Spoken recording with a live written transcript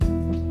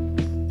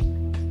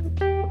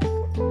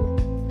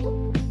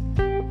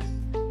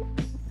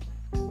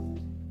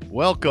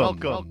Welcome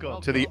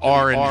to the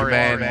Orange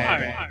Man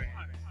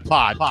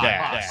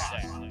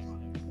podcast.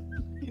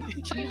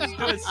 Can you just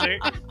do it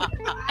serious?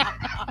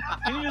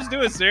 Can you just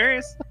do it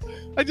serious?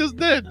 I just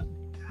did.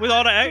 With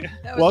all the egg?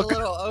 That was Welcome. a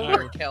little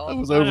overkill. It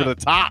was over the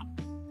top.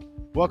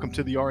 Welcome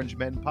to the Orange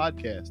Men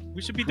podcast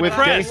We should be With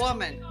depressed.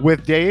 Woman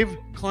with Dave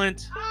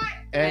Clint.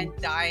 and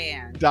and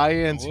Diane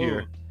Diane's Whoa.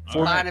 here.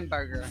 All right.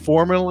 Bonenberger.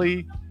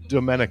 Formerly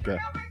Dominica.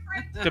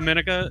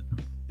 Dominica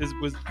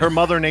was. Her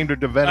mother named her Oh,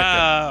 Dominica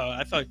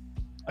I thought.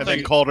 and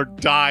then called her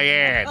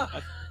Diane.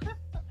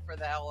 For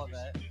the hell of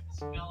it.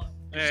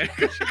 eh.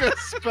 She could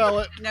spell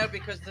it. No,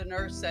 because the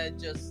nurse said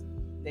just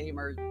name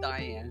her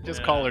Diane.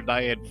 Just call her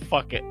Diane.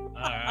 Fuck it. All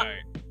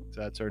right.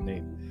 So that's her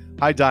name.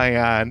 Hi,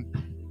 Diane.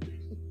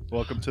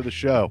 Welcome to the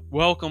show.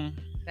 Welcome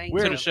Thank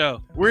We're- to you. the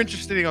show. We're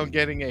interested in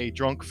getting a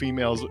drunk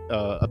female's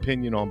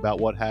opinion on about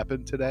what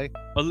happened today.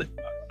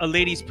 A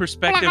lady's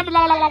perspective.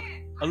 Are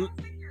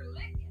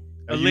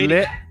A you lady.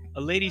 lit?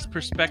 A lady's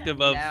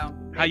perspective of. No,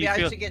 how you maybe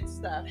feel. I should get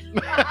stuff.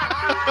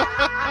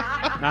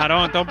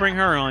 Nah, don't bring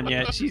her on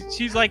yet.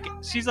 She's like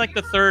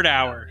the third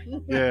hour.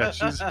 Yeah,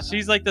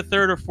 She's like the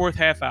third or fourth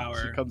half she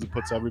hour. comes and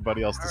puts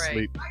everybody else to All right.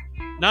 sleep.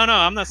 No,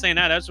 I'm not saying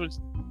that. That's what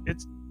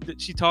it's.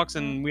 She talks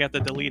and we have to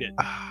delete it.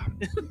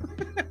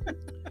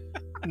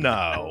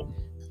 No.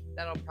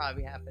 That'll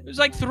probably happen. There's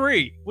like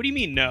 3. What do you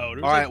mean no?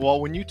 There's All right. like-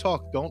 Well, when you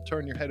talk, don't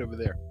turn your head over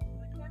there.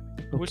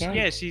 Which,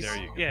 yeah, she's. There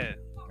you go. Yeah.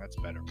 That's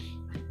better.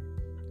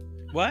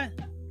 What?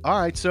 All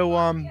right. So,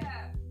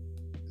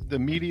 the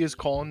media is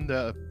calling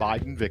the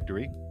Biden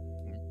victory.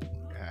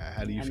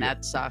 How do you And feel?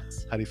 that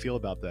sucks. How do you feel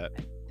about that?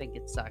 I think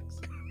it sucks.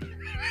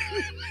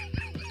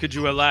 Could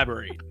you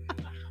elaborate?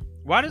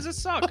 Why does it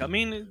suck? I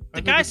mean, the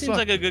think guy it seems sucks.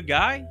 like a good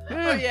guy.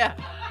 Oh, yeah.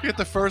 You get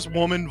the first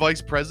woman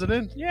vice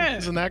president. Yeah.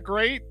 Isn't that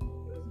great?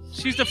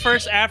 She's the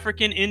first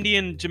African,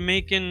 Indian,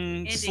 Jamaican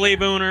Indian.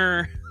 slave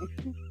owner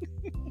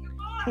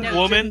No,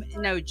 woman.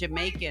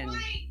 Jamaican,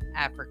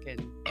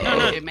 African.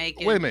 No.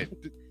 Jamaican. Wait a minute.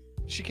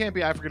 She can't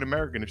be African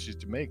American if she's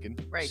Jamaican.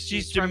 Right.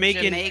 She's from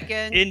Jamaican,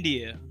 Jamaican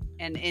India.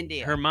 and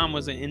India. Her mom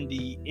was an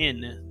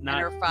Indian, not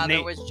and her father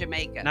na- was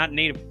Jamaican. not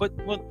native. But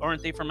what?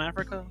 Aren't they from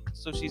Africa?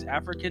 So she's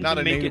African, Not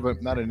Jamaican.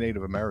 a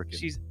Native American.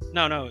 She's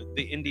no,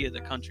 the India,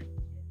 the country.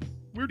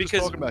 We were just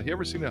because- talking about. You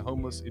ever seen a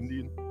homeless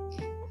Indian?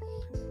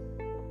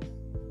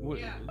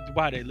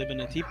 Why they live in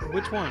a teepee?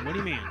 Which one? What do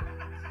you mean?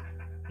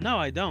 No,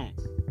 I don't.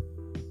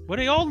 Well,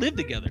 they all live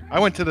together. I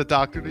went to the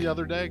doctor the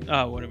other day.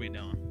 Oh, what are we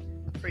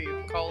doing? For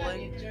your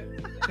colon.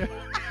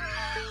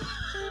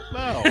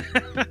 No.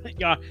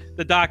 Yeah,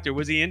 the doctor,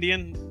 was he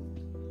Indian?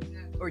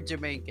 Or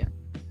Jamaican.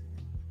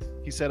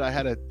 He said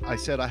I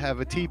said I have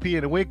a teepee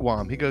and a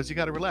wigwam. He goes, you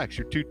got to relax.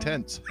 You're too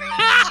tense.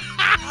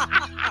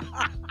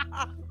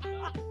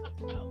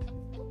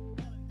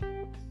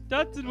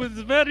 That was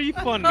very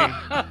funny.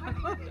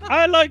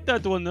 I like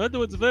that one. That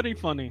was very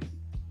funny.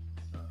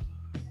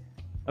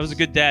 That was a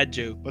good dad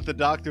joke. But the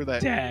doctor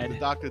that Dad.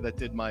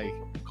 did my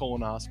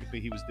colonoscopy,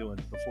 he was doing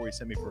before he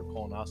sent me for a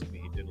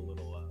colonoscopy. He did a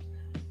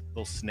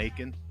little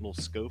snaking, a little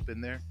scope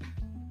in there.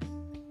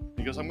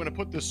 He goes, I'm gonna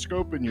put this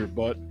scope in your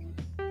butt,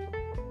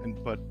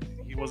 but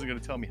he wasn't gonna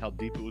tell me how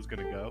deep it was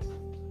gonna go.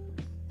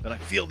 Then I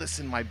feel this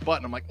in my butt,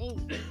 and I'm like,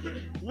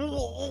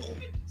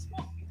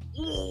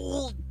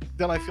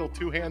 then I feel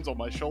 2 hands on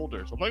my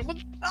shoulders. I'm like, what?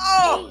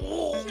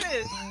 Oh!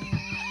 Shit.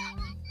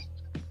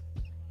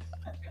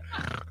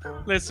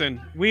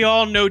 Listen, we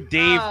all know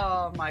Dave.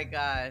 Oh, my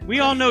God. We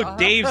all know Oh.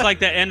 Dave's like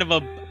the end of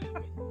a.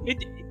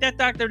 That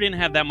doctor didn't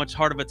have that much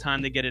hard of a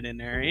time to get it in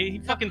there. He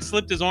fucking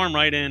slipped his arm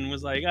right in and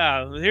was like,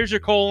 here's your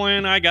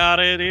colon, I got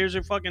it. Here's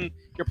your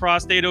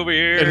prostate over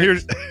here. And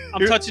here's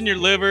I'm touching your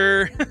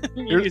liver.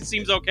 It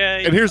seems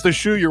okay. and here's the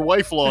shoe your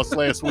wife lost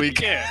last week.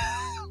 Yeah.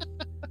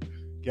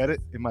 Get it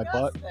in my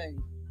butt.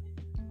 Disgusting.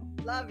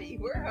 Lovey,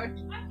 where are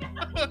you?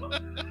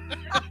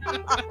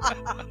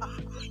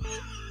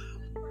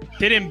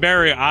 They didn't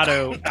bury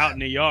Otto out in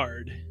the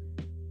yard.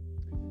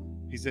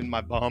 He's in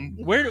my bum.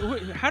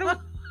 How do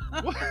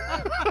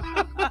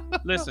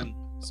listen?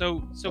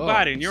 So Oh,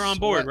 Biden, you're on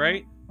board, sweat.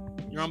 right?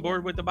 You're on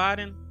board with the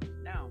Biden.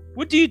 No,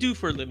 What do you do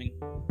for a living?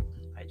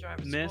 I drive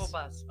a Miss? school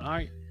bus. All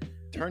right.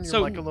 Turn your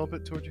So- mic a little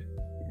bit towards you.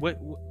 What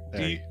do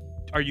There you?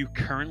 Are you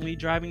currently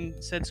driving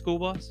said school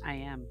bus? I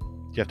am. Do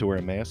you have to wear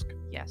a mask?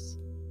 Yes.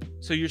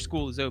 So your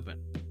school is open.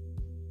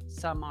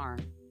 Some are.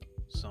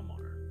 Some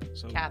are.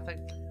 So Catholic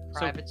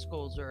private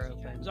schools are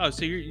open. oh,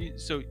 so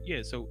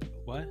so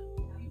what?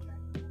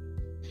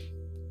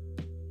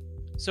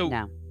 So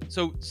No.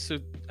 so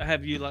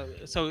have you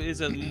so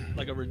is it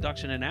like a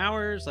reduction in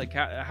hours? Like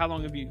how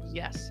long have you?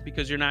 Yes.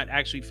 Because you're not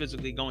actually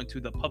physically going to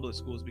the public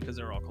schools because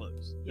they're all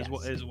closed. Yes.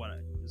 Is what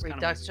it's kind of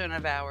Reduction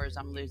of hours.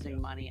 I'm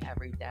losing money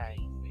every day.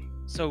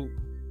 so.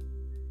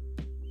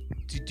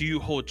 Do you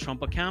hold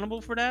Trump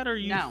accountable for that, or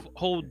you No.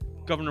 hold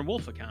Governor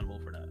Wolf accountable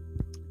for that?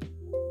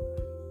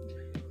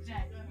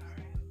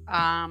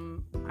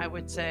 I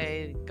would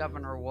say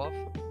Governor Wolf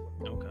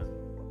Okay.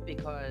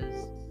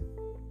 because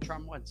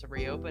Trump wants to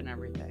reopen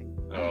everything.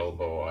 Oh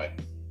boy.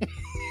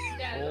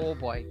 Oh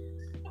boy.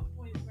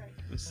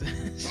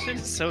 Shit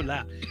is so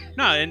loud.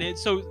 No, and it,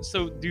 so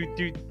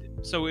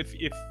if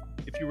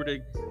you were to,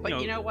 But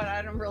you know what?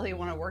 I don't really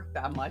want to work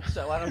that much,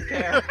 so I don't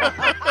care.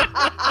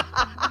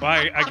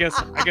 well, I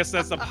guess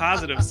that's the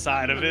positive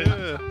side of it.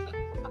 Yeah.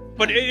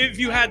 But if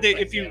you had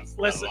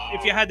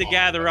to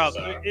gather up,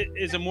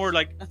 is it more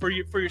like for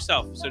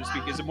yourself, so to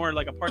speak? Is it more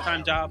like a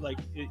part-time job? Like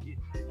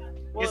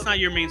it's not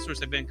your main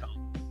source of income.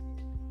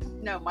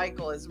 No,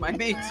 Michael is my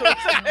main source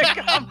of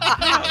income.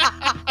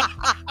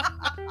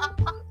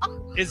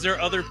 Is there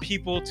other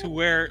people to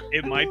where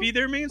it might be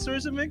their main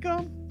source of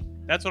income?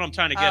 That's what I'm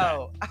trying to get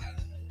Oh.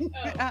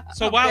 at.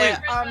 So while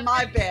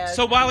my bad.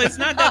 so while it's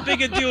not that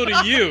big a deal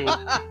to you,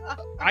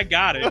 I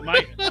got it.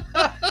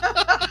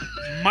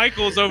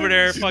 Michael's over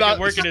there fucking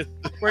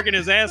working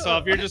his ass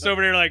off. You're just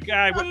over there like,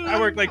 I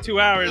work like 2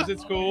 hours.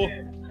 It's cool.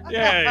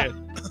 Yeah.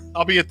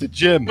 I'll be at the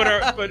gym.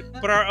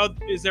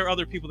 Is there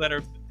other people that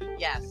are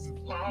Yes.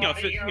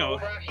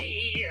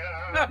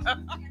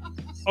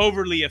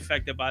 overly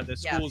affected by the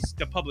schools, Yes.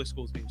 the public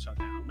schools being shut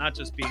down, not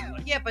just being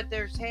like. Yeah, but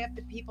there's half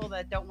the people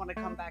that don't want to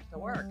come back to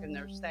work and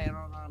they're staying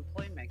on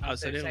unemployment. Oh,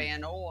 'Cause so they're they don't-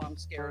 saying, "Oh, I'm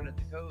scared of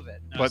the COVID."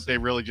 But they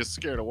really just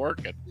scared of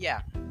working.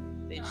 Yeah,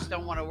 they just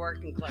don't want to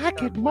work and collect I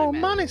get more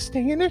unemployment. money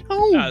staying at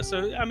home.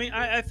 So I mean,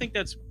 I think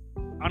that's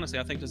honestly,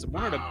 I think that's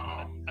one of the.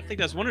 I think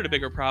that's one of the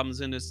bigger problems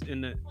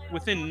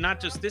within not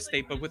just this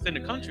state but within the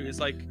country. It's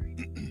like,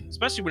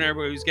 especially when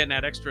everybody was getting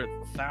that extra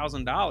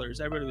 $1,000,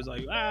 everybody was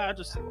like, I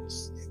just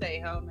Stay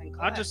home and I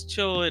collect. just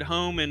chill at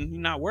home and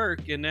not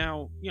work. And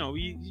now,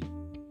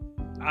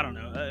 I don't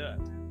know.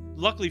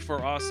 Luckily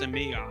for us and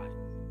me,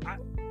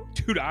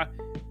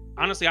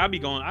 honestly, I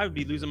would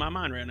be losing my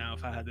mind right now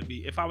if I had to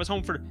be. If I was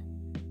home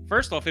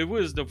first off, if it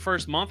was the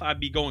first month, I'd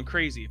be going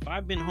crazy. If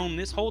I've been home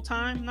this whole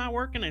time not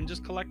working and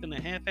just collecting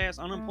a half-ass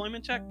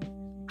unemployment check,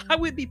 I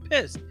would be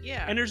pissed.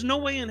 Yeah. And there's no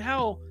way in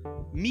hell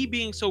me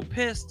being so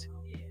pissed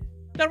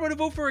that I'm going to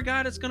vote for a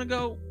guy that's going to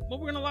go, well,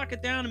 we're going to lock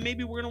it down and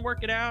maybe we're going to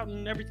work it out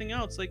and everything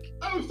else. Like,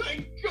 Oh,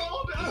 thank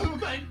God! Oh,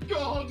 thank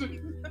God!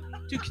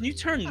 dude, can you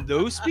turn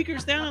those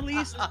speakers down at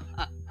least?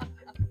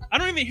 I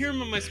don't even hear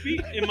them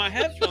in my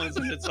headphones,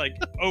 and it's like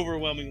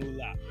overwhelmingly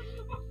loud.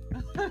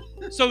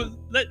 So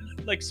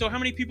how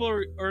many people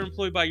are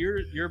employed by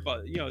your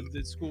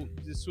the school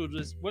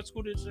what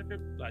school district?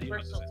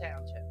 Bristol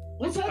Township.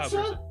 What's that,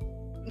 sir?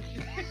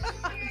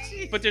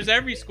 But there's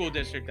every school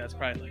district that's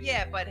probably like.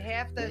 Yeah, but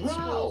half the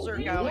schools are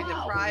going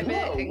to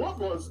private. And What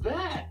was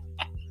that?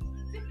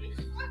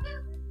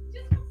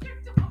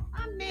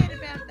 I'm mad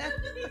about that.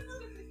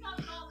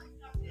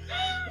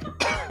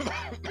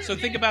 So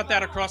think about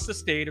that across the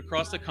state,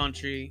 across the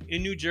country,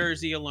 in New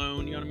Jersey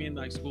alone. You know what I mean?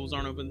 Like schools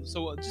aren't open.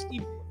 So just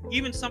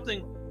even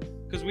something,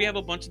 because we have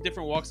a bunch of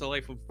different walks of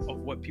life of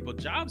what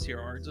people's jobs here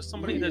are. Just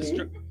somebody that's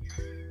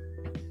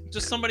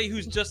just somebody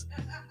who's just.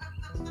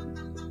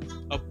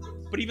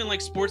 But even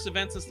like sports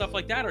events and stuff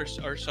like that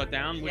are shut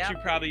down, which you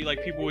probably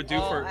like people would do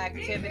All for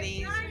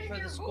activities for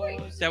the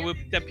schools.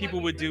 that people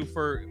would do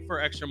for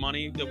extra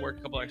money, to work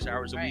a couple extra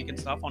hours a week and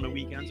stuff on the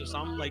weekends or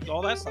something. Like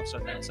all that stuff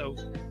shut down. So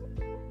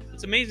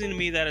it's amazing to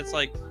me that it's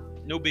like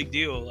no big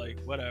deal, like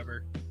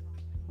whatever.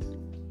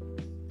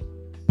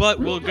 But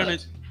we're gonna.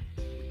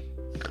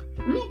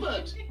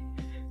 Rupert!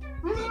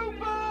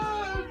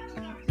 Rupert!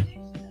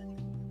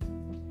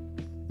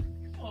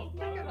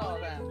 Look at all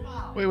that.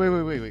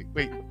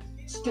 Wait.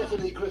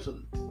 Stephanie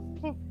Griffin.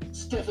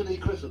 Stephanie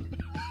Griffin.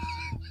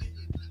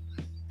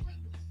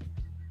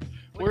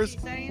 What's he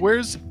saying?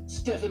 Where's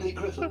Stephanie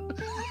Griffin.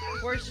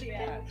 Where's she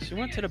at? She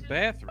went to the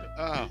bathroom.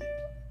 oh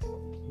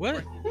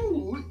What?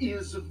 Who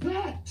is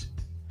that?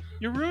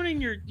 You're ruining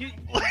you're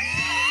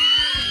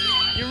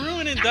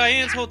ruining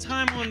Diane's whole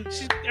time on.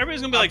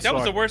 Everybody's gonna be like, I'm that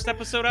was sorry. the worst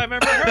episode I've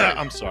ever heard.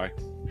 I'm sorry.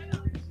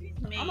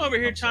 I'm over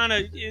here trying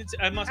to.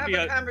 It must Have be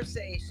a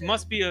conversation.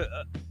 must be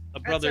a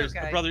brother.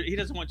 okay. A brother. He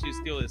doesn't want you to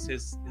steal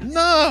his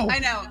No, I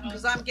know,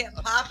 because I'm getting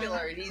popular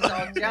and he's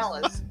all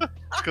jealous.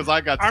 because I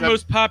got Our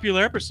most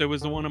popular episode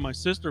was the one that my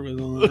sister was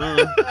on.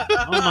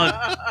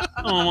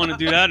 I don't want to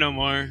do that no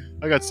more.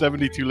 I got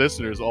 72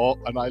 listeners,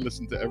 and I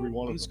listen to every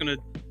one I'm of just them. gonna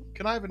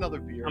Can I have another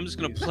beer? I'm just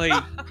gonna please?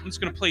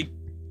 play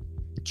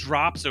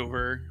drops over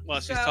her while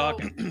she's So-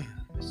 talking.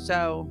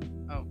 So,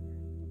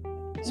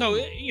 So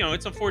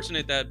it's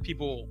unfortunate that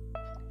people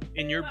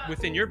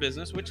within your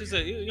business, which is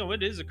it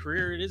is a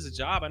career, it is a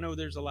job. I know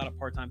there's a lot of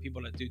part-time people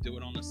that do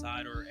it on the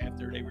side or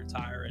after they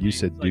retire. And You they,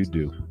 said like,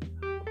 do.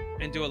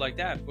 and do it like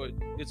that. But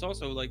it's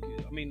also like,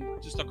 I mean,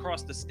 just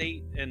across the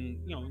state and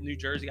New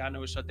Jersey, I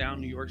know is shut down,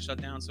 New York shut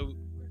down. So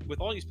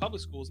with all these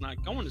public schools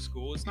not going to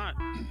school, it's not.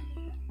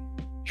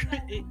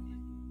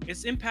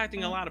 It's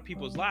impacting a lot of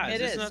people's lives.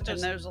 it It's is. not And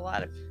just there's a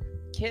lot of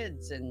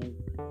kids and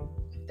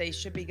they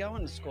should be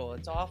going to school.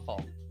 It's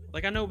awful.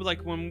 like I know,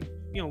 like when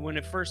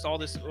at first all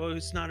this,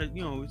 it's not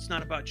it's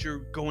not about you're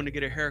going to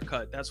get a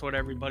haircut. That's what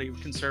everybody,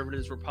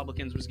 conservatives,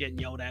 Republicans, was getting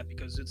yelled at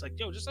because it's like,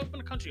 just open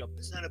the country up.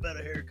 It's not about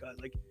a haircut.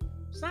 Like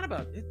it's not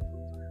about it.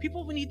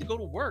 People need to go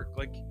to work.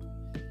 Like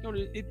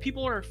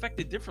people are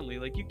affected differently.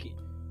 Like you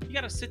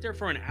got to sit there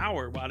for an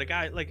hour while the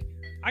guy, like,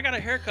 I got a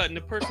haircut and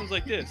the person's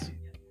like this.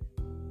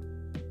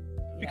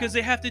 because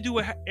they have to do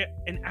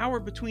an hour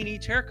between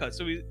each haircut.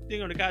 So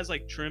the guy's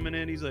like trimming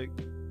it. He's like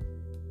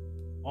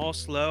all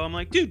slow. I'm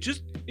like, dude,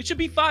 it should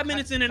be 5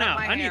 minutes in and cut out.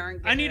 my hair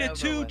and I get need it a over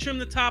 2, with. trim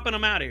the top, and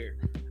I'm out of here.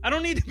 I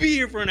don't need to be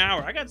here for an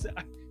hour. You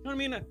know what I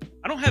mean?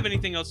 I don't have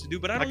anything else to do,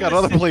 but I I don't got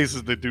wanna other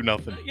places that do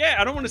nothing. Yeah,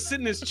 I don't want to sit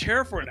in this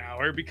chair for an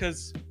hour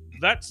because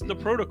that's the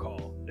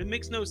protocol. It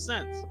makes no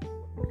sense.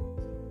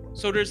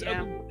 So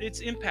it's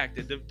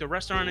impacted. The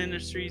restaurant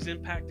industry is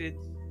impacted.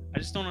 I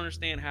just don't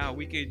understand how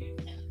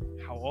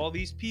all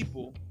these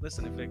people,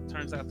 listen, if it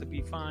turns out to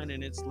be fine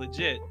and it's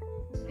legit,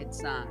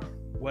 It's not.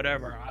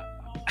 whatever,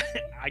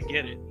 I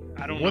get it.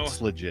 I don't What's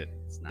know legit?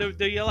 It's not.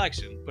 the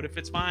election, but if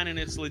it's fine and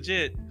it's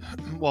legit,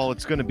 Well,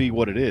 it's going to be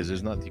what it is.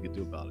 There's nothing you can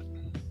do about it.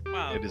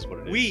 wow, It is what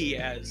it is. we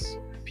as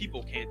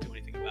people can't do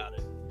anything about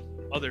it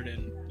other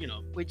than,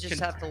 We just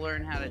have to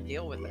learn how to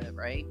deal with it,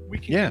 right? we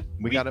can, Yeah,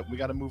 we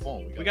gotta move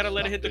on. we gotta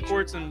let it hit the stop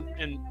courts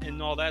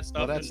and all that bitching. stuff.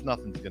 Well, that's and,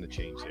 nothing's gonna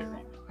change there.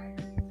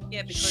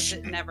 Yeah, because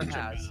it never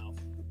has.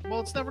 Well,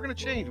 it's never gonna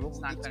change. Well, It's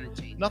not going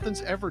to change.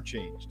 Nothing's ever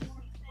changed.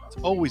 It's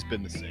always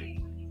been the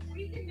same.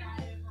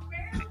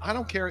 I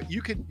don't care.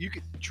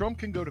 Trump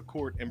can go to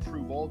court and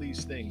prove all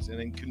these things and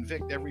then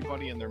convict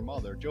everybody and their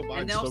mother. Joe And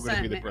Biden's they'll still going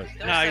to be send the me-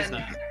 president. No, he's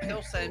not.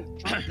 They'll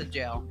send Trump to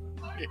jail.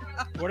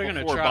 What are they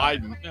gonna Before try?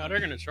 Biden. No, they're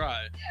gonna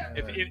try.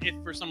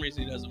 If for some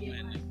reason he doesn't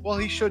win, Well,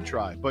 he should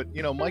try, but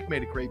Mike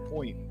made a great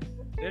point.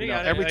 Did he? You know,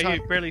 every He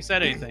time- barely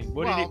said anything.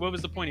 Well- What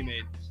was the point he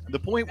made? The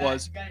point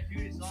was,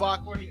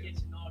 Fox,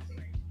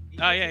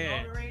 Oh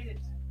yeah.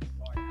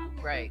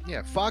 Right.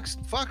 yeah, Fox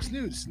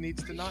News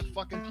needs to not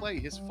fucking play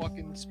his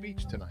fucking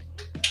speech tonight.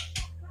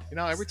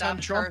 Every Stop time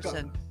Trump got,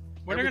 cursing.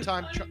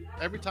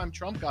 every time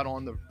Trump got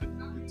on the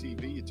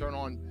TV, you turn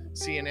on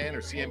CNN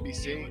or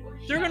CNBC.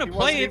 They're gonna He play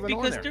wasn't it even on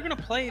because there. they're gonna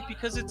play it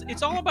because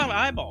it's all about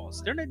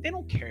eyeballs. They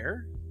don't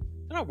care.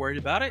 They're not worried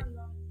about it.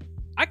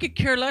 I could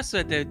care less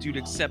that dude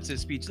accepts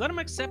his speech. Let him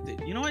accept it.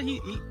 You know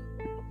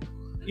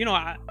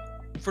what?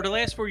 For the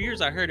last 4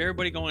 years, I heard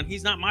everybody going,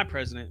 "He's not my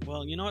president."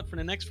 Well, you know what? For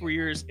the next 4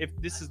 years, if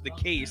this is the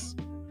case,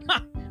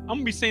 I'm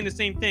gonna be saying the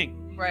same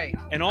thing. Right.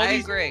 And all I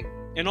these agree.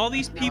 and all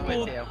these I'm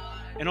people with you.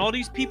 and all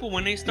these people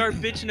when they start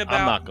bitching I'm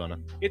about not gonna.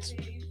 it's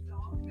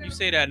you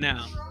say that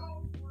now.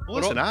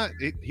 Well,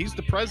 listen, he's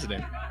the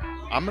president.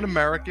 I'm an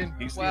American.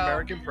 He's the Well,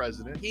 American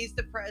president. He's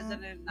the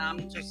president, and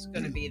I'm just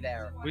going to be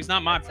there. Well, he's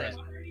not my That's it.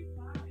 president.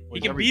 Well, He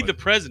he's can be the everybody.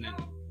 president,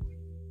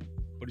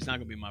 but he's not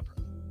gonna be my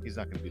president. He's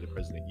not going to be the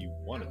president you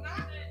want him to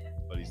be,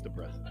 but he's the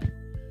president.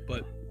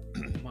 But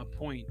my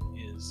point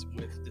is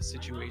with the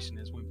situation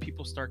is when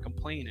people start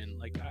complaining,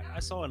 like I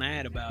saw an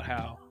ad about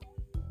how,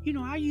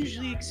 I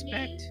usually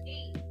expect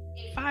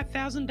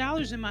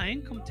 $5,000 in my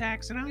income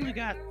tax and I only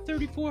got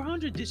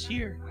 $3,400 this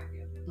year.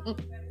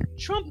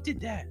 Trump did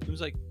that. It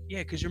was like, yeah,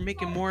 because you're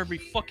making more every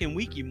fucking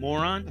week, you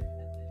moron.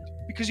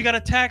 Because you got a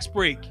tax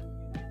break.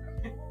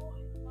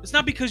 It's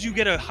not because you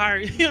get a higher,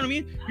 you know what I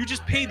mean? You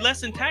just paid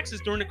less in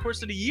taxes during the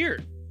course of the year.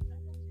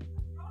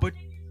 But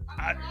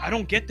I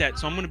don't get that,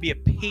 so I'm going to be a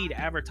paid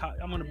I'm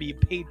going to be a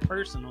paid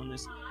person on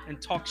this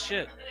and talk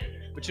shit.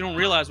 But you don't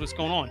realize what's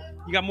going on.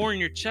 You got more in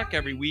your check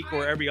every week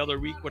or every other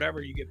week,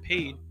 whatever you get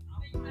paid.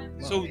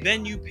 So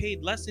then you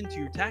paid less into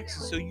your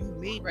taxes, so you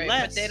made Right,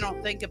 less but they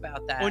don't think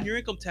about that. on your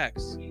income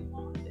tax.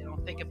 They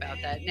don't think about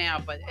that now,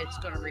 but it's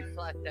going to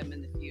reflect them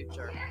in the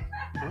future.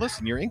 Well,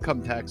 listen, your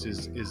income tax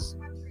is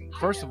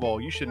first of all,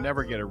 you should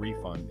never get a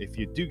refund. If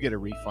you do get a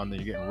refund,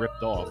 then you're getting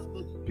ripped off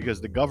because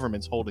the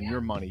government's holding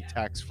your money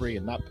tax-free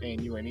and not paying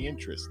you any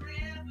interest.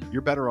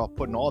 You're better off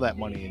putting all that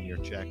money in your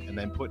check and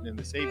then putting in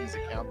the savings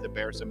account to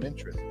bear some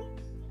interest.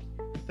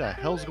 What the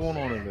hell's going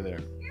on over there?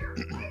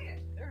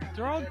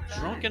 They're all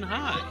drunk and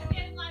high.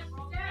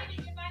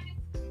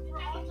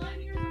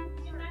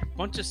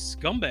 Bunch of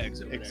scumbags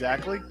over there.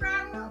 Exactly.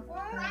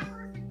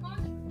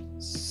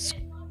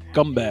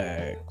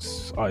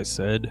 Scumbags, I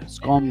said.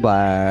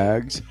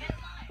 Scumbags.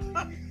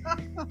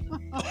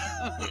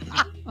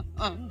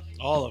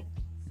 All of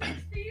them.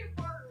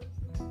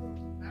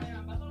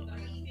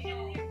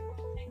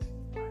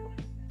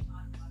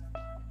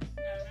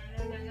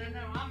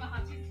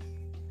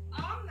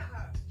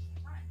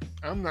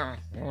 I'm not.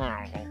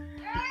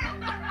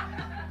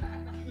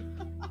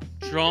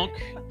 Drunk,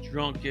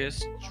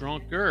 drunkest,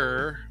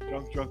 drunker,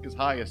 Drunk is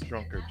highest,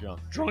 drunker, drunk.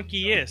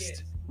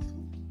 drunkiest.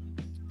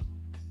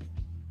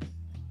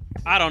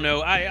 I don't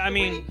know. I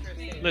mean,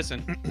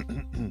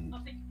 listen,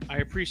 I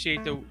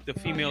appreciate the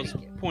female's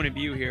point of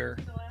view here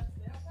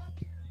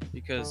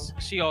because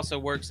she also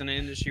works in an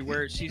industry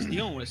where she's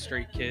dealing with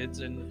straight kids,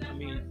 and I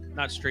mean,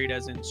 not straight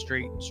as in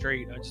straight.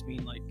 I just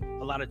mean like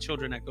a lot of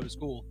children that go to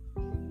school.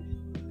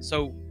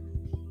 So,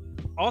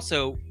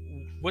 also,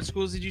 what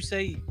schools did you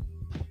say?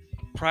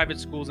 Private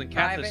schools and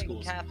Catholic Private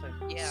schools. Catholic,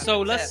 yeah.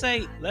 So that's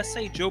let's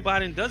say Joe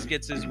Biden does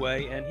get his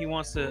way and he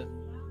wants to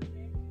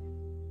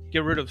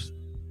get rid of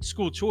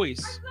school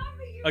choice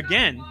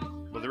again.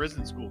 But there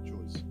isn't school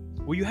choice.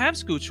 Well, you have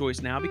school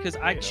choice now because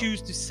I You know.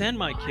 choose to send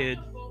my kid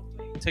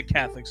to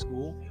Catholic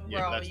school. Yeah,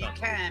 but well, that's you not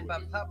can,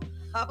 but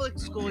public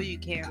school you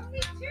can't.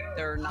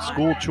 They're not.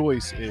 school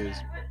choice is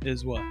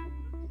Is what?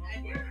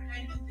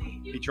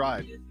 He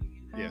tried.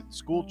 Yeah,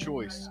 school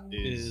choice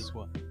Is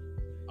what?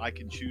 I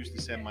can choose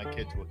to send my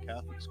kid to a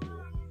Catholic school,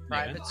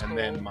 Private school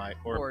and then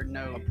or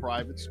no. a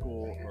private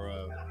school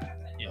or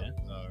Yeah.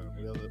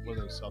 what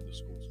are those other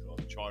schools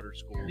called? Charter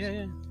schools. Yeah,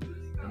 yeah.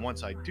 And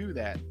once I do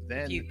that,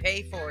 then If you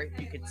pay for it,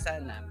 you could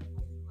send them.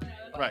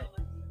 But right.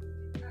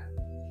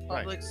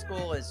 Public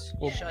school is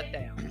Well, shut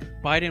down.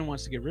 Biden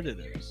wants to get rid of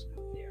those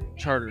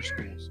charter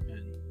schools.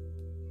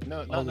 And No,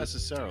 all not this-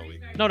 necessarily.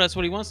 no, that's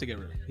what he wants to get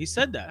rid of. He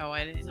said that. Oh,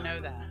 I didn't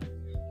know that.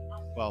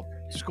 Well,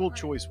 school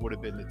choice would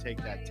have been to take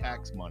that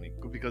tax money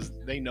because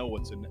they know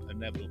what's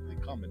inevitably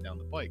coming down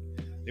the pike.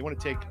 They want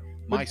to take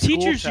my But school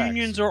teachers tax.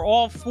 unions are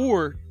all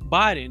for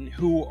Biden,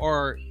 who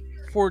are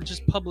for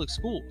just public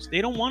schools.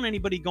 They don't want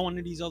anybody going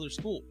to these other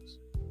schools.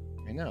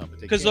 I know, but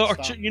they Because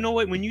can't stop you know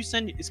what? When you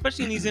send,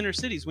 especially in these inner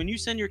cities, when you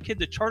send your kid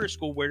to charter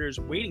school where there's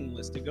waiting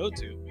lists to go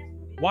to,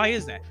 why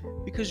is that?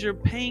 Because you're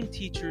paying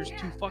teachers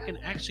to fucking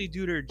actually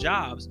do their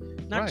jobs,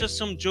 not Right. just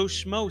some Joe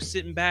Schmo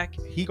sitting back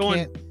He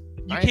going, can't.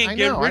 "You I can't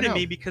get know, I rid of know.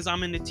 me because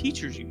I'm in the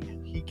teachers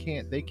union." He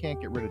can't. They can't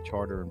get rid of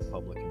charter and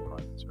public and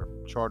private or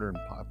charter and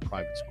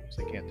private schools.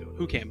 They can't do it.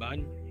 Who can't,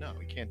 Biden? No,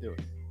 he can't do it.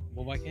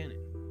 Well, why can't it?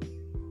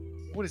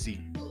 What is he?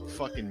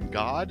 Fucking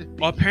God?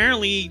 Well,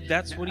 apparently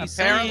that's what he's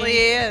Apparently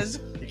saying. he is.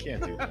 He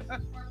can't do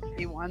that.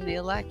 He won the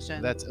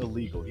election. That's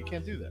illegal. He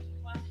can't do that.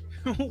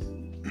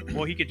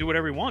 Well, he could do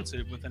whatever he wants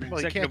with an Well,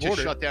 he executive can't just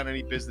order. shut down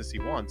any business he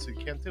wants. He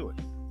can't do it.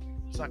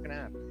 It's not going to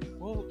happen.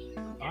 Well,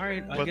 all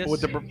right, I But guess. what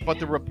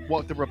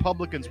the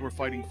Republicans were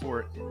fighting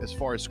for, as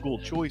far as school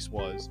choice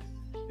was,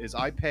 is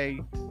I pay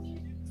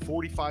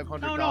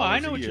 $4,500 no, I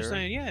know a what year you're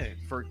saying. Yeah.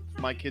 for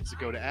my kids to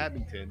go to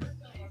Abington.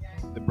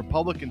 The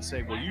Republicans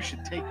say, well, you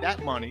should take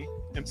that money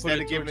And instead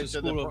of giving it towards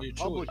to the school the of your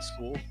public choice.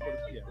 school.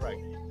 Yeah, right.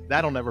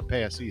 That'll never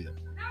pass either,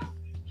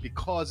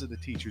 because of the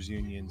teachers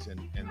unions and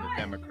the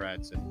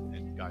Democrats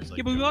and guys like.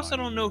 Yeah, but we Joe also Biden.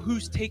 don't know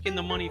who's taking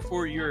the money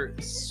for your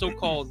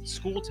so-called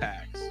school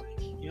tax.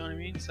 You know what I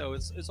mean? So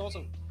it's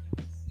also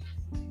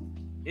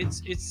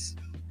it's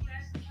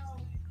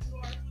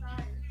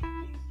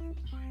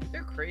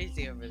They're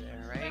crazy over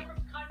there, right?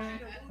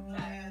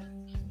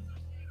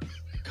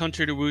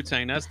 country to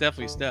Wu-Tang. That's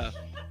definitely Steph.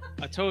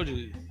 I told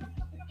you,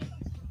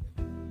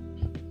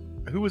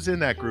 Who was in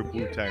that group,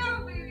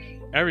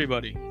 Wu-Tang?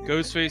 everybody.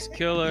 Ghostface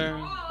Killer,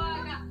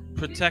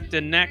 Protect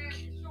the Neck,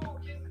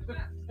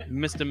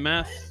 Mr.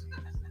 Meth,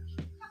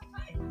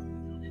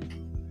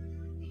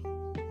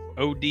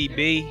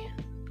 ODB.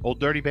 Old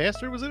Dirty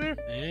Bastard was in there?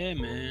 Yeah,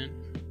 man.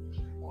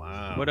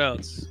 Wow. What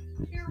else?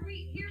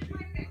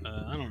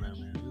 I don't know,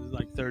 man. It was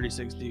like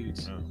 36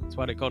 dudes. Oh. That's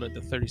why they called it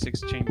the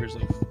 36 Chambers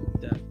of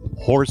Death.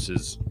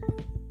 Horses.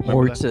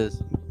 Remember that?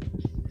 Horses.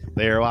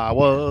 There I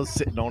was,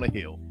 sitting on a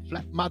hill.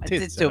 Flap my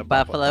tits. It's to at a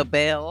Buffalo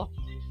Bill.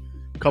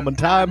 Come and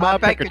tie my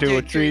pecker to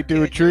a tree,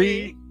 to a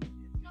tree.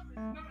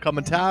 Come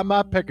and tie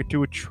my pecker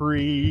to a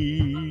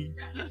tree.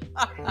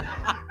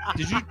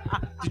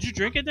 Did you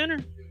drink at dinner?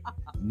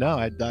 No,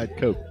 I died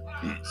Coke.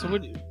 So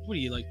what are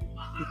you like?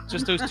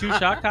 Just those two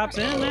shock tops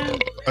in, man?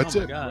 That's Oh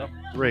my it. God.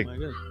 Three. Oh my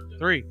God.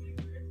 3.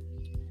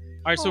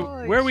 All right, so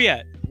where are we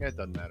at? Yeah, it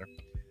doesn't matter.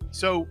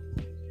 So,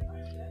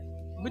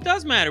 It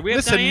does matter. We have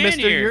listen, Diane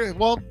Mister. here.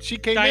 Well, she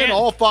came Diane. in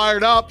all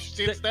fired up. She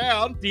sits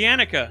down.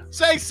 Danica.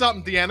 Say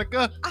something,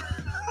 Danica.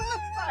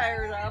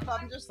 Fired up.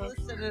 I'm just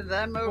listening to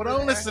them over Well, don't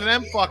there. listen to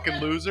them fucking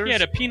losers. Yeah,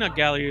 the peanut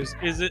gallery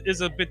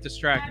is a bit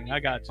distracting. I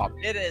got you.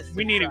 It is.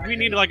 We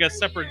need like a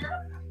separate.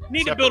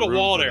 Need to Separate build a room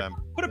wall for there. them.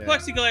 Put a Yeah.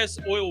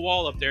 plexiglass oil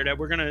wall up there that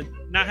we're gonna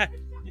not have.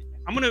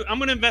 I'm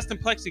gonna invest in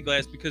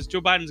plexiglass because Joe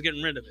Biden's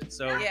getting rid of it.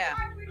 So Yeah.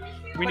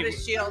 we Put need. a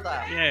shield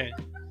up. Yeah.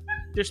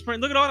 They're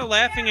spraying. Look at all the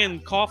laughing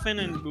and coughing,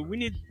 and we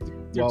need.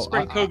 They're Well,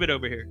 spraying COVID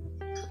over here.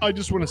 I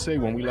just want to say,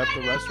 when we left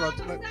the restaurant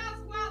tonight,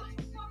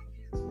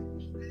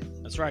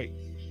 That's right.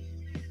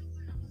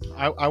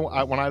 I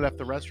when I left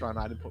the restaurant,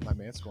 I didn't put my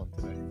mask on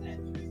today.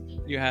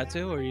 You had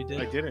to, or you did?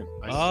 I didn't.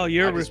 Oh,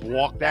 you're I just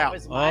walked That out.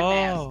 was my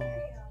mask.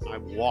 Oh, I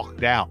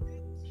walked out.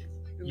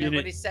 You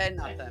Nobody didn't- said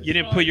nothing. you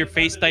didn't put your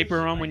face diaper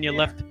on when you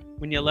left.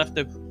 When you left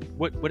the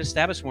what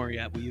establishment were you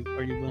at? Are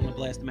you willing to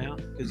blast them out?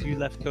 Because you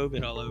left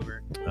COVID all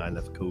over. I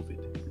left COVID.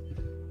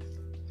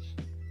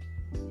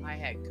 I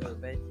had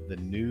COVID. The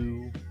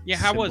new Yeah,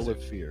 how was symbol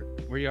it? of fear.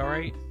 Were you all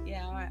right?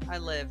 Yeah, I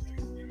lived.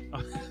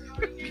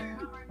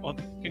 Well,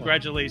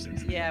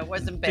 congratulations. Yeah, it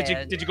wasn't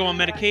bad. Did you go on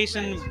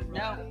medication?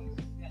 No.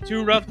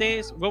 2 rough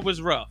days. What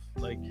was rough?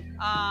 Like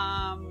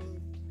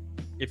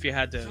if you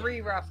had to.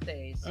 3 rough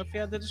days. If you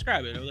had to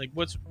describe it, like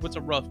what's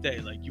a rough day?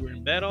 Like you were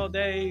in bed all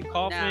day,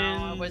 coughing.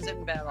 No, I was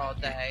in bed all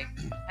day.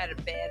 Had a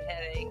bad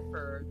headache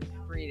for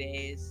 3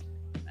 days.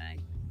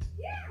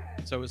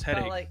 So it was Felt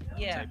headache like,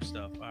 yeah. type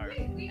stuff. All right.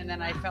 And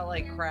then I felt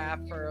like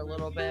crap for a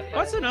little bit. But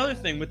What's another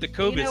thing with the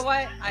COVID? you know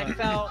what? I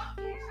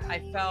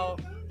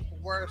felt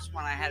worse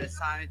when I had a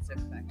sinus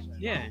infection.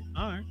 Yeah.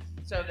 All right.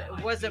 So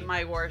it wasn't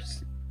my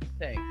worst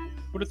thing.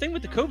 Well, the thing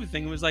with the COVID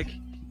thing was like,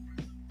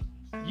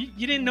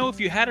 you didn't know if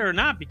you had it or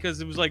not because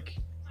it was like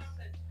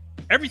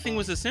everything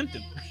was a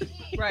symptom.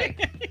 Right.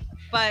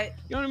 But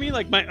You know what I mean?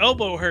 Like my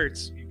elbow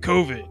hurts,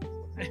 COVID.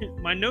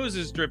 My nose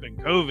is dripping.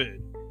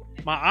 COVID.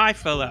 My eye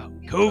fell out.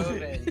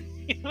 COVID.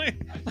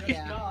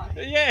 Yeah.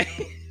 Yeah.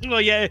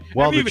 Well, yeah.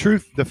 Well, the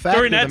fact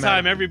during of that the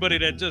time, matter, everybody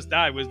that just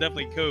died was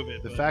definitely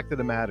COVID. the but fact of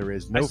the matter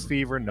is, no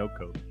fever, no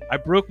COVID. I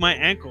broke my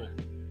ankle.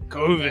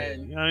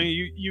 COVID. COVID. You know,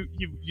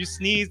 you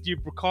sneezed, you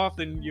coughed,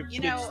 and you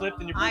slipped,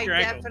 and you broke I your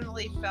ankle.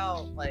 definitely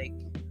felt like,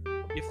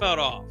 You felt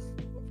off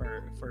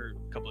for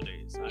a couple of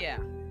days. yeah,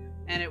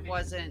 and it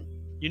wasn't.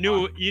 You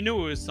knew it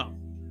was something.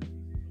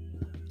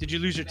 Did you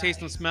lose your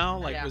taste and smell?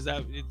 Like, Yeah. was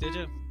that? Did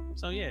you?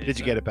 So yeah. Did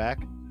you get it back?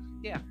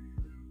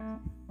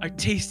 I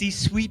taste these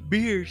sweet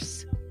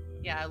beers.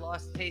 Yeah, I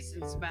lost taste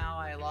and smell.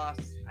 I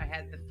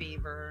had the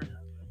fever.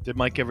 Did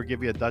Mike ever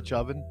give you a Dutch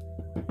oven?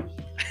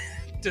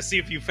 To see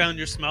if you found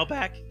your smell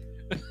back.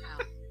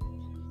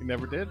 He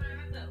never did.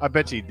 I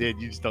bet you he did.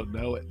 You just don't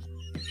know it.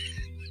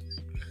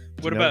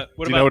 What Do you about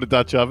know what a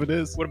Dutch oven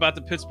is? what about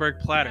the Pittsburgh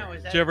platter? No, is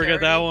Did that you ever get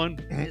that dirty? one?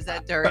 Is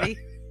that dirty?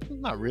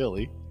 Not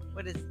really.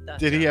 What is Dutch?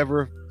 Did he oven?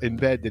 ever in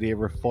bed? Did he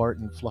ever fart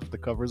and fluff the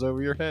covers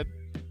over your head?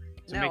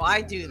 To No, make-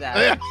 I do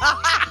that.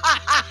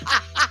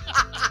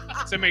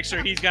 To make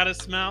sure he's got a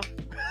smell.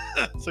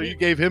 So you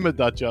gave him a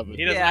Dutch oven.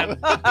 He doesn't Yeah.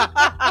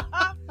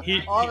 have.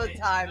 He, All the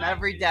time,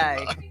 every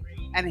day,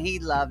 and he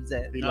loves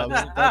it. He loves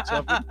the Dutch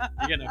oven.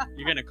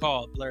 you're gonna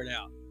call it, blurt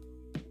out.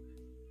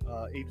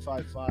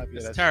 855. Yeah,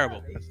 It's that's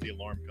terrible. That's the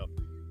alarm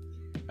company.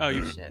 Oh,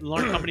 you Shit.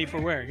 alarm company for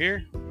where?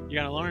 Here? You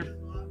got an alarm?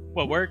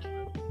 What, work?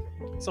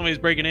 Somebody's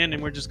breaking in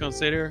and we're just gonna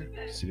sit here.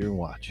 Sit here and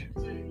watch.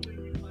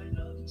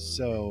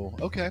 So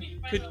okay.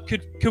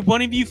 Could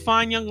one of you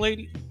fine young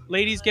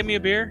ladies get me a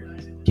beer?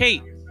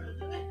 Kate,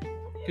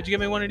 could you get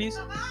me one of these?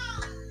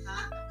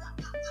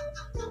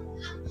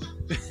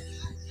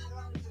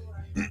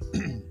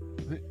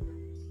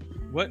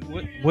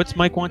 What's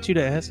Mike want you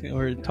to ask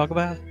or talk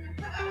about?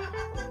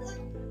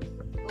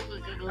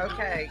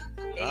 Okay,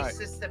 All right.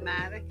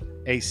 asystematic.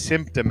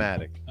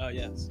 Asymptomatic. Oh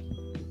yes.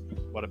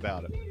 What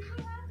about it?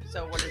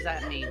 So what does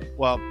that mean?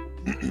 Well,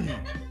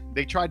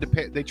 they tried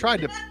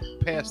to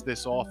pass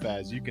this off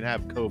as you can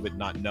have COVID,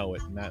 not know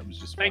it, and that was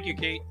just Thank you,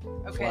 Kate.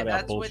 Okay, Flat out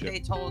that's bullshit. what they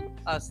told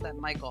us that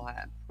Michael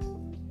had.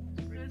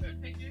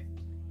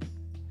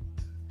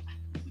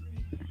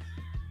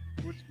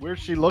 Where's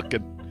she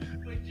looking?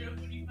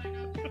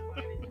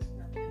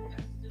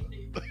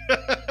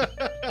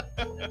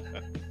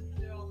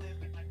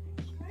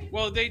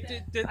 Well,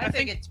 I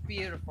think it's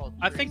beautiful.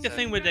 I think the Teresa.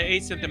 thing with the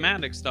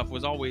asymptomatic stuff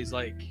was always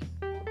like,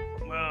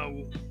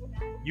 well,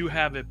 you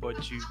have it,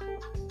 but you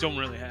don't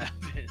really have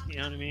it. You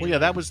know what I mean? Well, yeah,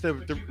 that was the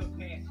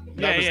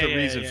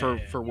reason yeah.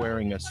 for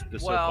wearing the Well-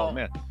 so-called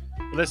mask.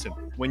 Listen,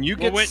 when you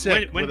Well, get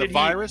sick when with a did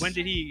virus, when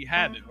did he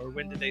have it, or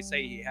when did they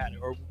say he had it,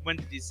 or when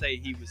did he say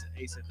he was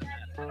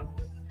asymptomatic?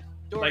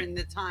 during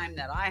the time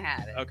that I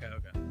had it. Okay.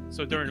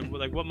 So during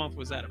like what month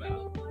was that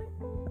about?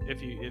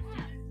 If you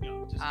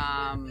know,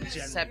 just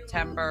General.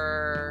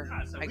 September.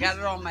 I got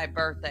it on my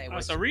birthday, Oh,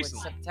 which so was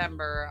recently.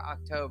 September, so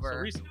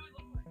October, recently.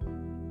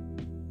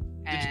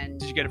 and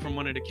Did you get it from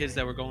one of the kids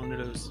that were going to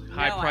those no,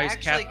 high I price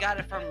actually got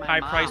it from my high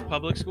mom. price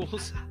public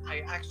schools?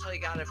 I actually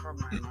got it from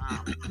my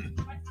mom,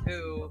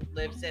 who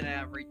lives in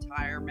a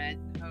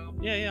retirement home.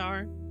 Yeah, all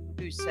right.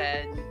 Who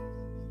said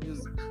who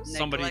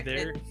Somebody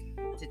neglected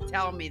to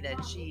tell me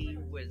that she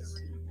was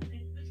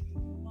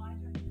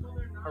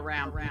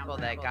around people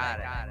that got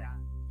it.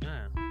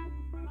 Yeah.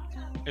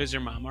 Is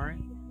your mom all right?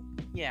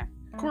 Yeah,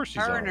 of course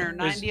she's her and all her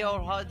right.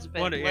 90-year-old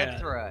husband What- lived yeah,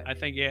 through it. I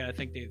think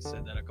they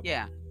said that a couple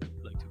Yeah,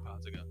 like 2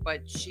 pods ago.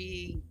 but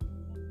she,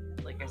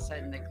 like I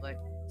said,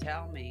 neglected to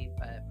tell me.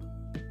 But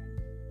Well,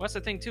 that's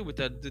the thing too with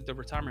the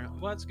retirement.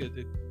 Well, that's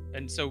good.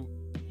 And so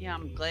yeah,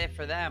 I'm glad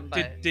for them.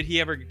 But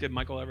did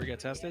Michael ever get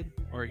tested,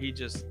 or they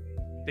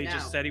No.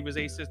 just said he was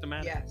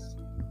asymptomatic? yes,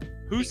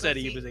 Who said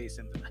because he he- was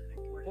asymptomatic?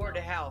 Board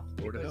of Health,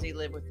 Board of because he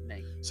lived with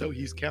me, So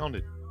he's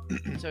counted.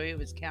 so he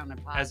was counted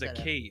As a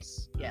positive.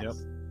 case. Yes. Yep.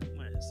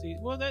 Well, see,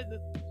 well, that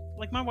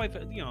like my wife,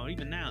 you know,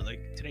 even now,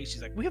 like today,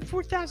 she's like, we have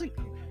 4,000.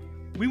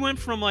 We went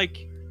from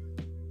like,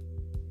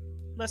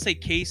 let's say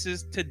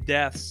cases to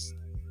deaths,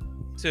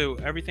 to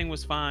everything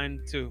was fine,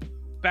 to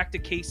back to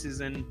cases,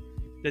 and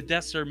the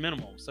deaths are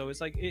minimal. So it's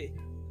like,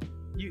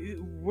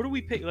 what are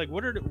we pay? Like,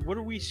 what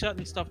are we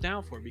shutting stuff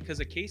down for? Because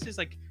the cases,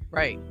 like,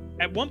 Right.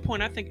 at one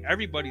point, I think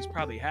everybody's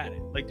probably had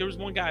it. Like, there was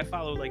one guy I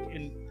followed, like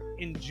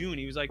in June,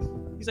 he's like,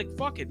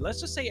 fuck it, let's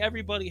just say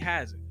everybody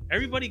has it.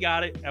 Everybody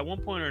got it at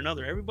one point or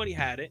another. Everybody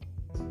had it,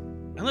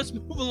 and let's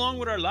move along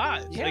with our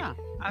lives. Yeah.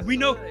 Like, we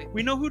know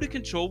absolutely. who to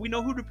control. We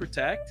know who to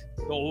protect.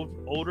 The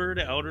older,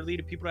 the elderly,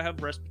 the people that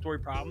have respiratory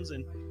problems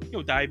and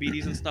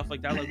diabetes and stuff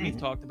like that, like we've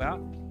talked about.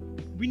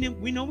 We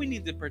know we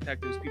need to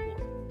protect those people.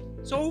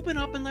 So open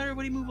up and let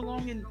everybody move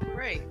along. And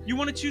Right. you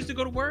want to choose to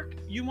go to work?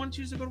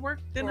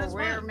 Then Or that's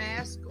wear a fine.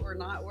 mask or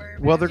not wear a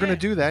mask. Well, they're going Yeah.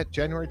 to do that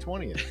January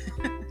 20th.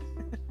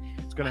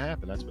 It's going to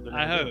happen. That's what they're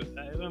going I to hope.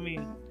 do. I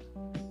mean,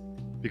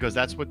 Because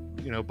that's what,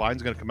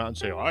 Biden's going to come out and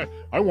say,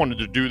 I wanted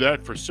to do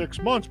that for 6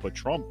 months, but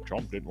Trump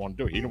didn't want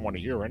to do it. He didn't want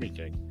to hear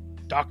anything.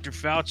 Dr.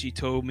 Fauci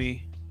told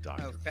me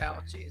Oh,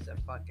 Fauci is a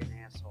fucking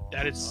asshole.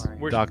 that I'm it's sorry.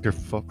 we're Dr.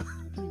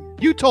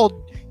 You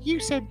told You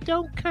said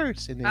don't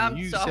curse, and then I'm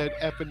you sorry.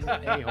 said effing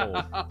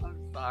a-hole.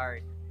 I'm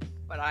sorry,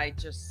 but I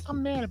just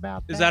I'm mad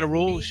about that. Is that a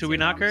rule? Me Should we too,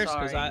 not I'm curse?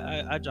 Because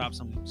sorry. I drop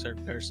some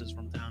certain curses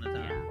from time to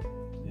time.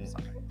 yeah.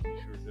 You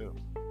sure do.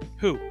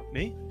 Who?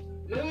 Me?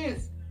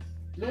 Lewis!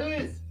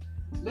 Lewis!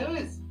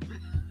 Lewis!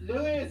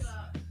 Lewis!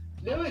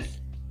 Lewis!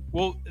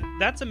 Well,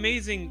 that's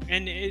amazing,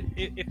 and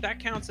if that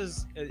counts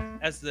as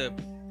the,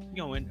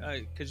 you know,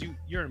 because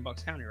you're in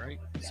Bucks County, right?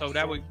 So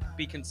that would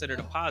be considered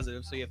a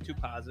positive. So you have two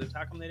positives.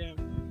 How come they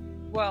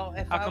didn't? Well,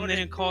 if How I come they would've-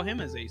 didn't call him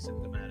as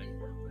asymptomatic?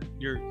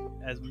 You're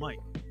as Mike.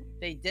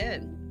 they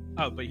did,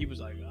 Oh, but he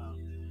was like,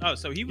 oh,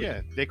 so he was.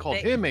 Yeah, they called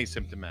They- him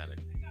asymptomatic.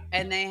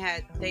 and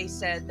they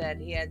said that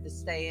he had to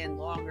stay in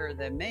longer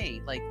than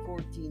me, like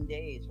 14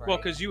 days, right? Well,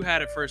 because you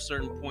had it for a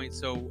certain point,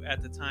 so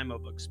at the time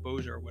of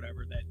exposure or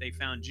whatever that they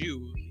found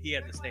you, he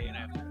had to stay in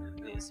after.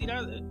 See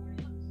that?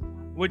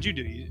 What'd you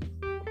do? He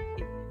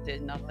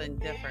did nothing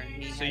different.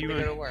 He So had you to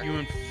go to work. you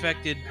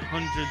infected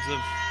hundreds of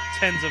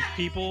tens of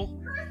people.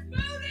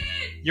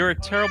 You're a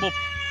terrible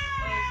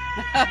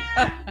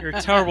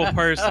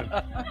person.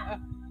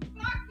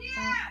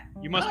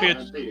 You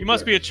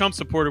must be a Trump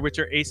supporter with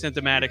your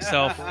asymptomatic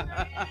self.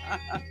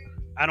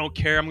 I don't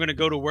care. I'm gonna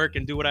go to work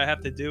and do what I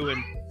have to do,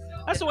 and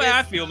that's the way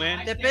I feel,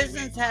 man. The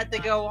business had to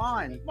go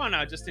on. Well,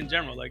 no, just in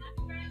general, like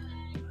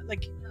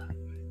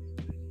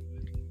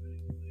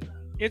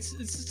it's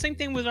the same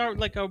thing with our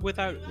with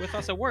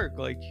us at work.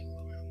 Like,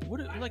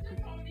 what like,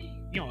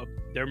 you know,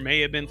 there may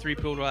have been 3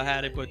 people that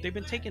had it, but they've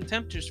been taking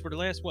temperatures for the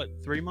last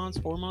 3 months,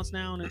 4 months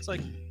now, and it's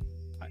like,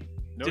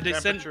 No Did they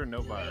send- temperature,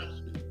 no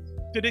virus.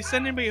 did they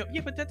send anybody?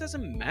 Yeah, but that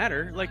doesn't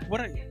matter. Like,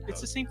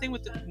 it's the same thing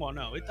with well,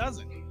 no, it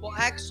doesn't. Well,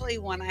 actually,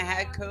 when I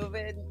had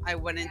COVID, I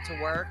went into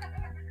work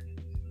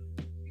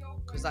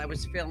because I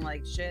was feeling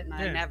like shit and I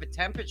didn't Yeah. have a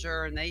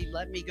temperature, and they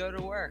let me go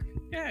to work.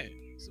 Yeah,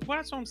 so, well,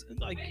 that's what I'm saying.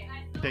 Like,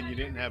 Then you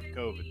didn't have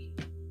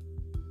COVID.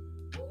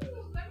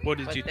 what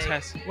did But you they-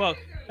 test? Well,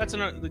 that's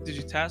another. Did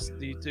you test?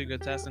 Did you take a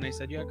test and they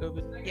said you had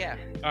COVID? Yeah,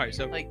 All right,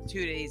 so like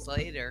 2 days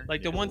later.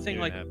 like the Yeah, one thing,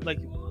 you like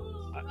didn't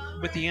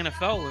with the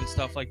NFL and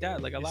stuff like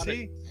that, like a You lot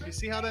see? You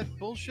see how that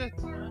bullshit?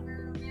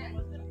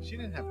 She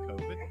didn't have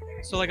COVID.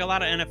 of so like a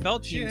lot of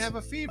NFL She didn't teams, have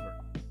a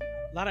fever.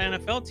 a lot of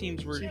NFL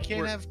teams were. So you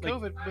can't were, have like,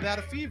 COVID without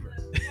a fever.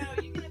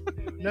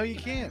 No, you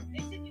can't.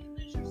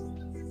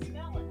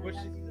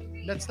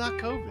 That's not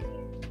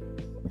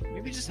COVID.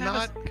 Maybe just It's have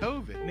not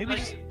COVID. maybe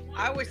just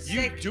I was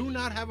You sick. do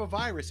not have a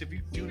virus if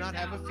you do not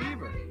have a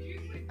fever.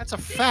 That's a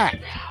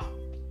fact.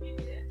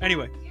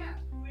 anyway.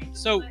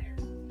 So,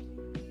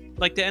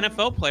 like the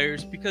NFL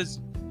players, because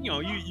you know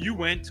you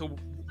went to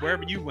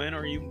wherever you went,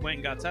 or you went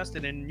and got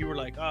tested, and you were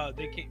like, oh,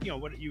 they can't. You know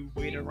what? You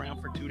waited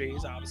around for 2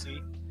 days,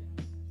 obviously,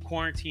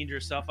 quarantined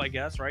yourself, I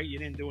guess, right? You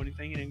didn't do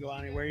anything. You didn't go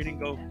anywhere. You didn't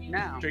go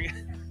No, drink.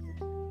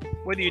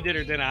 Whether you did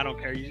or didn't, I don't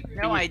care.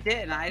 no, I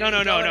didn't. I No,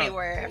 didn't no, go no, no.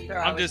 anywhere after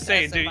I I'm was just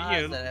saying, tested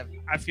dude, you- positive.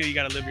 I feel you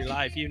got to live your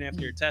life even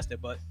after you're tested.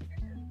 But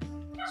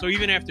so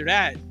even after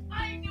that,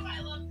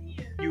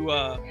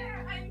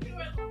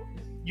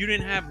 you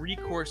didn't have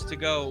recourse to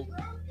go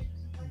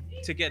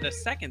to get a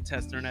second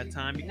test during that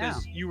time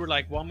because you were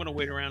like, well, I'm gonna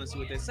wait around and see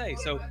what they say.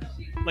 So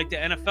like the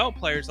NFL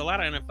players, a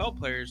lot of NFL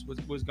players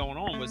was going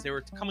on was they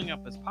were coming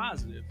up as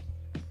positive,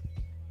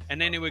 and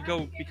then they would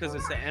go, because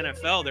it's the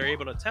NFL, they're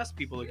able to test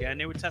people again.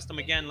 They would test them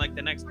again like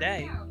the next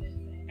day,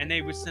 and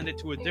they would send it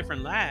to a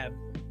different lab,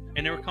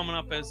 and they were coming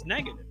up as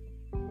negative.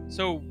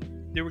 So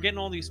they were getting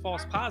all these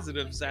false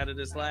positives out of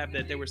this lab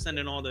that they were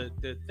sending all the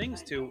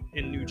things to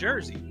in New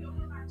Jersey.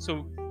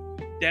 So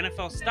the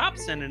NFL stopped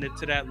sending it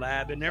to that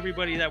lab, and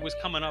everybody that was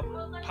coming up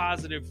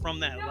positive from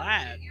that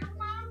lab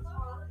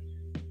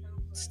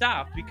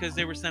stopped because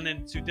they were sending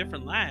it to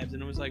different labs.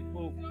 And it was like,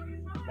 well,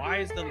 why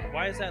is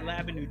that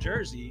lab in New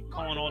Jersey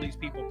calling all these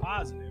people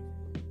positive?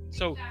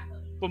 So,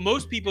 but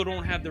most people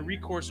don't have the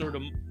recourse or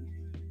the,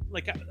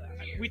 like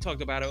we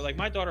talked about it. Like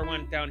my daughter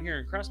went down here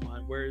in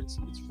Crestmont where it's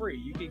free.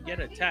 You can get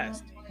a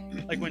test.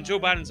 Like when Joe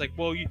Biden's like,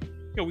 well, you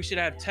know, we should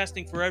have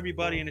testing for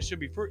everybody and it should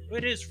be free.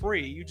 It is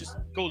free. You just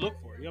go look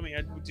for it. I mean,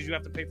 did you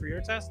have to pay for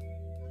your test?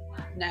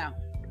 No,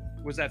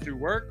 Was that through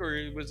work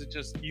or was it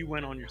just you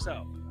went on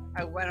yourself?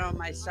 I went on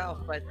myself,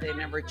 but they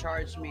never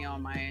charged me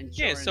on my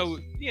insurance.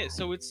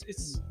 So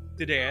it's.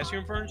 Did they ask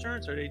you for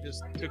insurance or they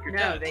just took your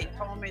No, test? they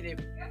told me to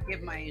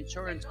give my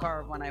insurance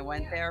card when I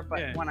went there, but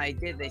Yeah. when I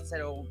did, they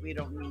said, "Oh, we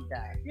don't need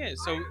that." Yeah,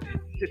 so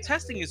the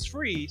testing is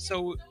free,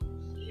 so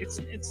it's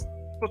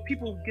but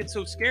people get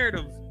so scared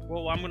of,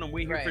 well, I'm gonna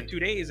wait here for Right. 2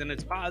 days and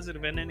it's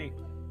positive, and then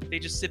they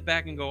just sit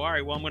back and go, all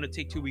right, well, I'm gonna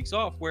take 2 weeks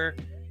off. Where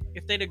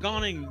if they'd have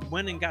gone and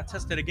went and got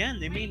tested again,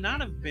 they may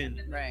not have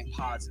been Right.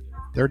 positive,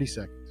 30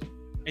 seconds.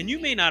 and you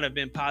may not have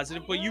been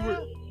positive, but you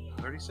were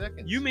 30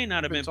 seconds. you may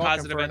not have Been been talking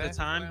positive for at an the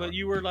time, but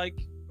you were like,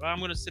 well, I'm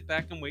gonna sit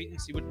back and wait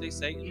and see what they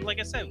say. And like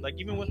I said, like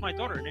even with my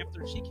daughter, and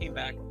after she came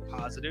back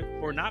positive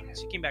or not,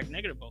 she came back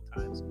negative both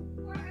times.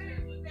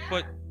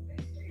 But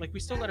like we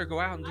still let her go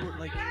out and do it.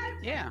 Like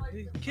Yeah.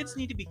 kids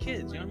need to be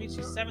kids. You know what I mean?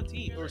 She's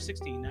 17 or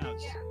 16 now.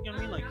 It's, you know what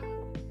I mean? Like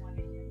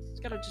it's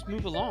gotta just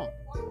move along.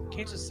 You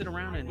can't just sit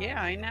around and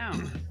Yeah, I know.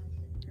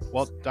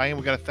 Well, Diane,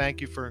 we got to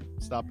thank you for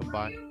stopping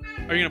by.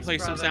 Are you gonna play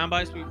some Brother. sound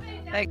bites?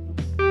 Thank